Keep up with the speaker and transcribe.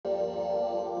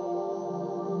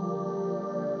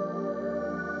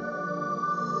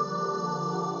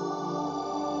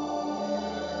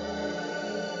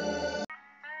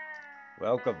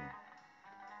Welcome.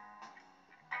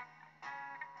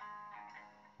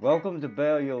 Welcome to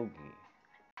Bear Yogi.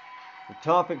 The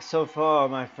topic so far,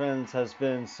 my friends, has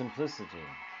been simplicity.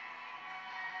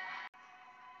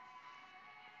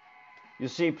 You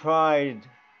see, pride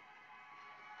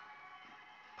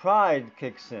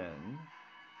kicks in,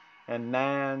 and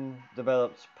man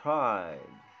develops pride,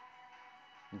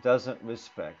 doesn't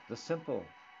respect the simple.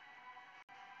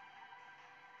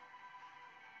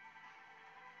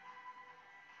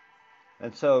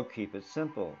 And so keep it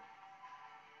simple.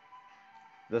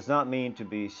 Does not mean to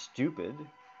be stupid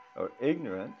or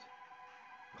ignorant,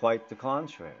 quite the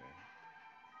contrary.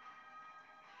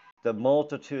 The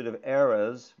multitude of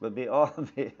errors would be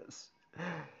obvious.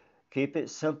 Keep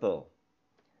it simple.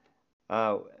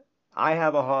 Uh, I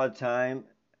have a hard time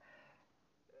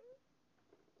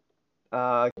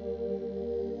uh,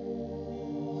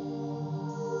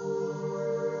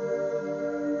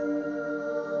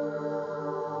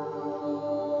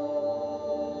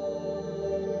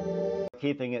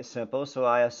 keeping it simple, so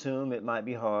I assume it might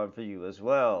be hard for you as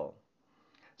well.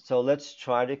 So let's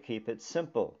try to keep it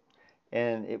simple,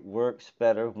 and it works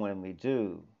better when we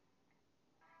do.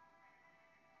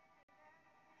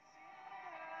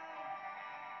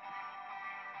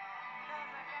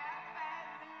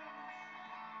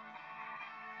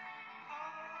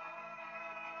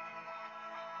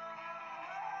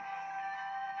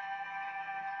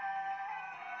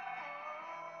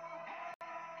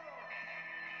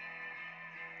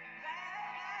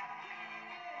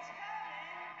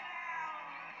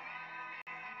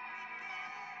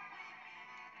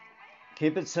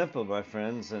 Keep it simple, my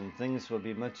friends, and things will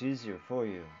be much easier for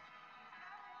you.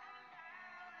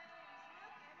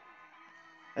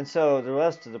 And so the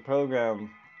rest of the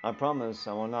program, I promise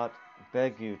I will not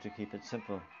beg you to keep it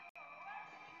simple.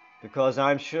 Because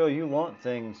I'm sure you want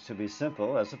things to be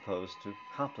simple as opposed to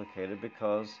complicated,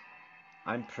 because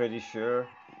I'm pretty sure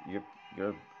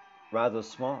you're rather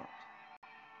smart.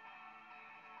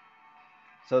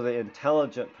 So the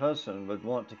intelligent person would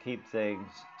want to keep things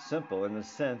simple in the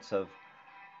sense of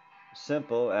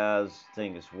simple as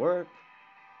things work,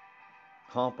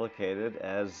 complicated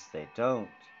as they don't.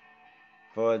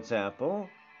 For example,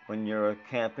 when you're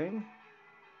camping,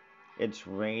 it's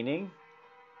raining,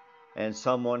 and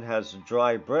someone has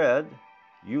dry bread,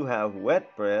 you have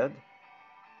wet bread.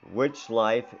 Which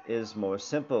life is more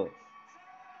simple?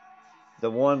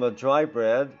 The one with dry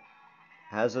bread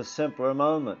has a simpler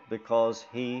moment because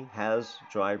he has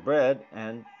dry bread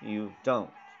and you don't.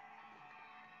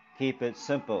 Keep it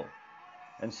simple.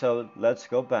 And so let's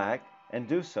go back and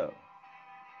do so.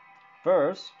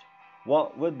 First,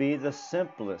 what would be the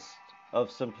simplest of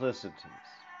simplicities?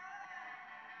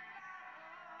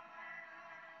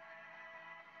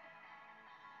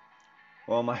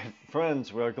 Well, my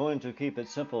friends, we're going to keep it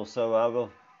simple, so I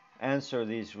will answer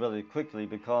these really quickly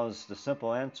because the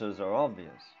simple answers are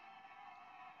obvious.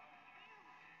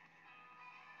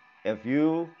 If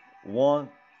you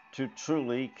want to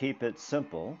truly keep it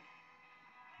simple,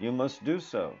 you must do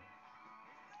so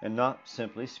and not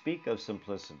simply speak of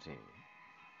simplicity.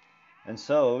 And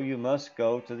so you must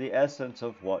go to the essence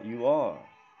of what you are.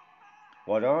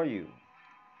 What are you?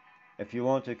 If you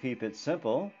want to keep it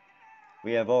simple,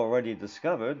 we have already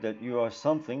discovered that you are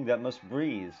something that must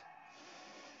breathe.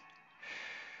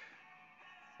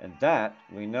 And that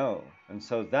we know. And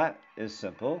so that is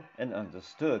simple and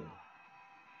understood.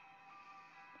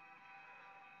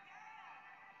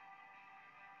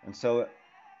 And so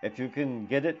if you can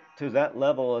get it to that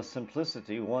level of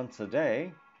simplicity once a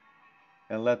day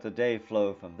and let the day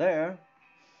flow from there,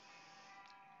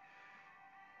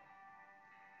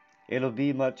 it'll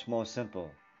be much more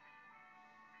simple.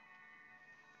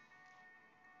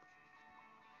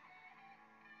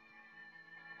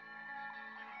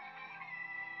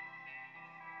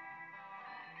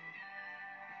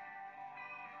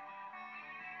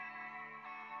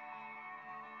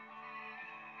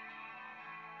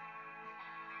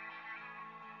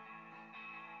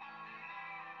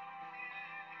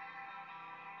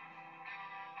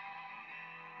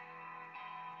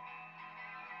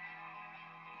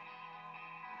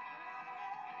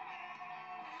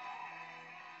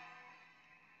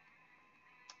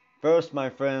 First, my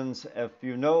friends, if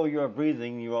you know you're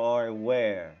breathing, you are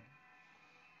aware.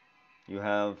 You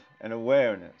have an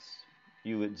awareness.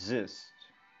 You exist.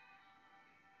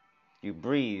 You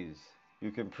breathe.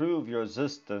 You can prove your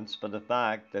existence by the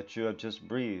fact that you have just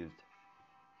breathed.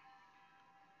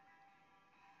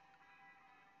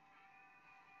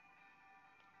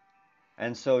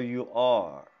 And so you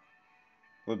are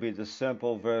would be the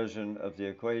simple version of the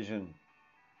equation.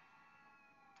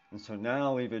 And so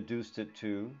now we've reduced it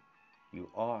to you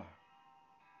are.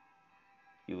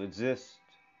 You exist.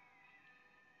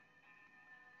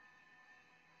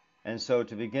 And so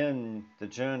to begin the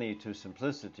journey to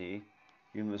simplicity,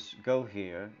 you must go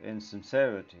here in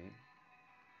sincerity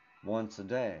once a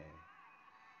day,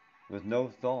 with no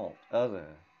thought other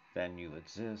than you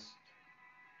exist.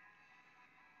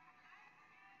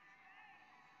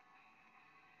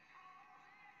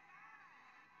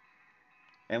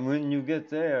 And when you get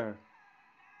there,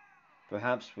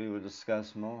 perhaps we will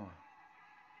discuss more.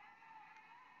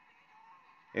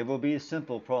 It will be a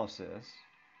simple process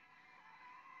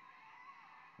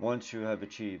once you have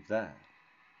achieved that.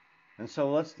 And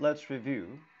so let's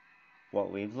review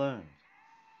what we've learned.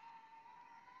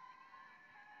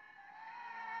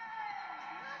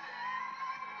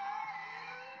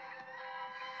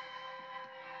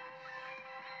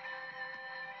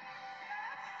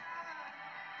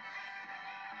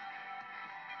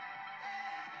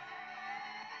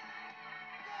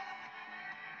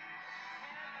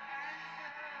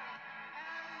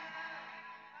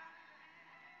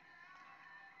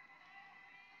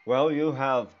 Well, you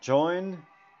have joined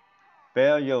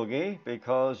Bear Yogi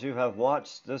because you have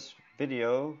watched this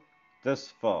video this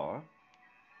far.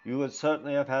 You would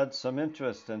certainly have had some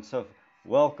interest, and so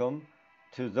welcome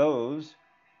to those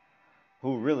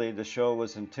who really the show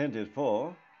was intended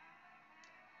for.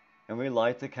 And we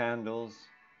light the candles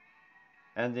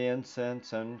and the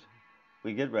incense and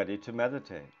we get ready to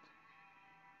meditate.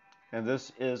 And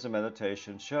this is a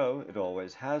meditation show. It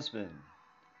always has been.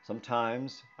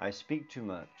 Sometimes I speak too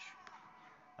much.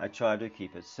 I try to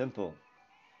keep it simple.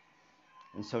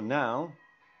 And so now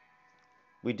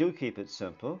we do keep it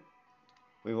simple.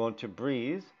 We want to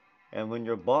breathe, and when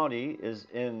your body is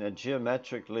in a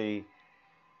geometrically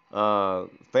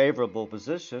favorable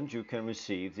position, you can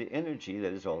receive the energy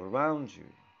that is all around you.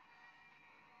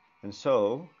 And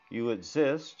so you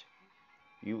exist,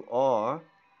 you are,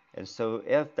 and so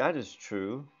if that is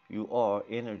true, you are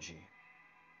energy.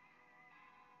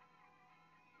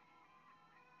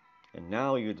 And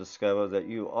now you discover that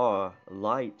you are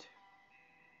light,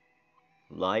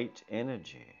 light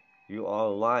energy. You are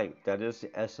light. That is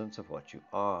the essence of what you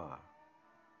are.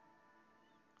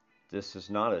 This is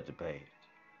not a debate.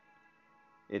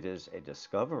 It is a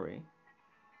discovery,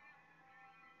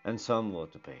 and some will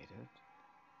debate it.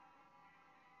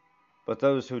 But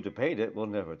those who debate it will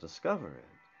never discover it,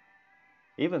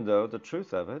 even though the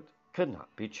truth of it could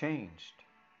not be changed.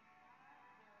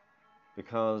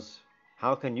 Because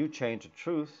how can you change a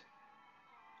truth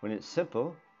when it's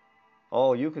simple?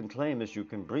 All you can claim is you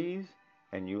can breathe,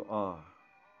 and you are.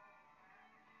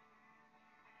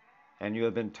 And you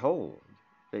have been told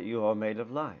that you are made of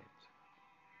light.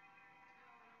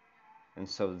 And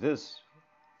so this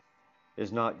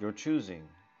is not your choosing.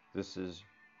 This is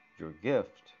your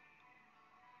gift.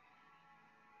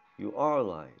 You are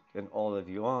light, and all of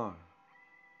you are.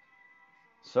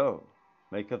 So,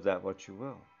 make of that what you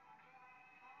will.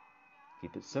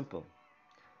 Keep it simple.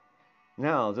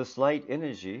 Now, this light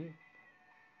energy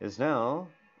is now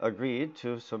agreed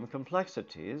to some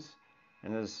complexities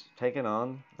and has taken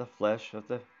on the flesh of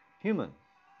the human.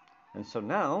 And so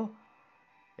now,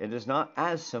 it is not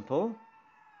as simple,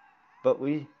 but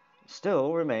we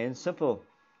still remain simple.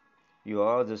 You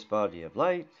are this body of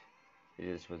light. It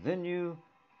is within you.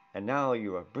 And now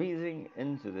you are breathing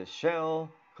into the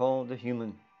shell called the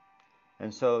human.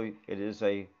 And so it is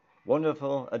a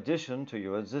wonderful addition to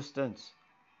your existence.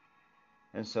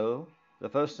 And so the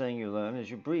first thing you learn is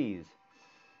you breathe.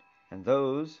 And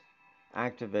those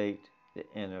activate the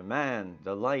inner man,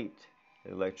 the light,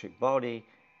 the electric body,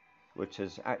 which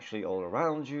is actually all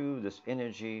around you. This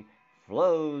energy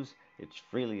flows, it's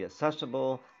freely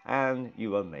accessible, and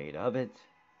you are made of it.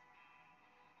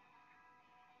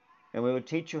 And we will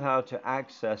teach you how to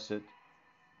access it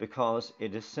because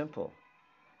it is simple.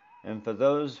 And for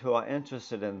those who are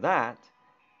interested in that,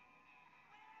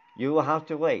 you will have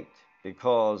to wait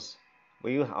because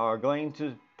we are going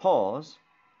to pause.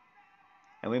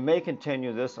 And we may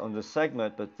continue this on the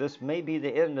segment, but this may be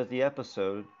the end of the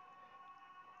episode.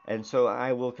 And so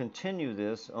I will continue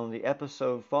this on the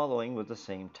episode following with the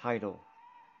same title.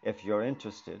 If you're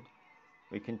interested,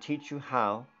 we can teach you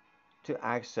how to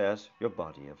access your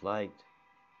body of light.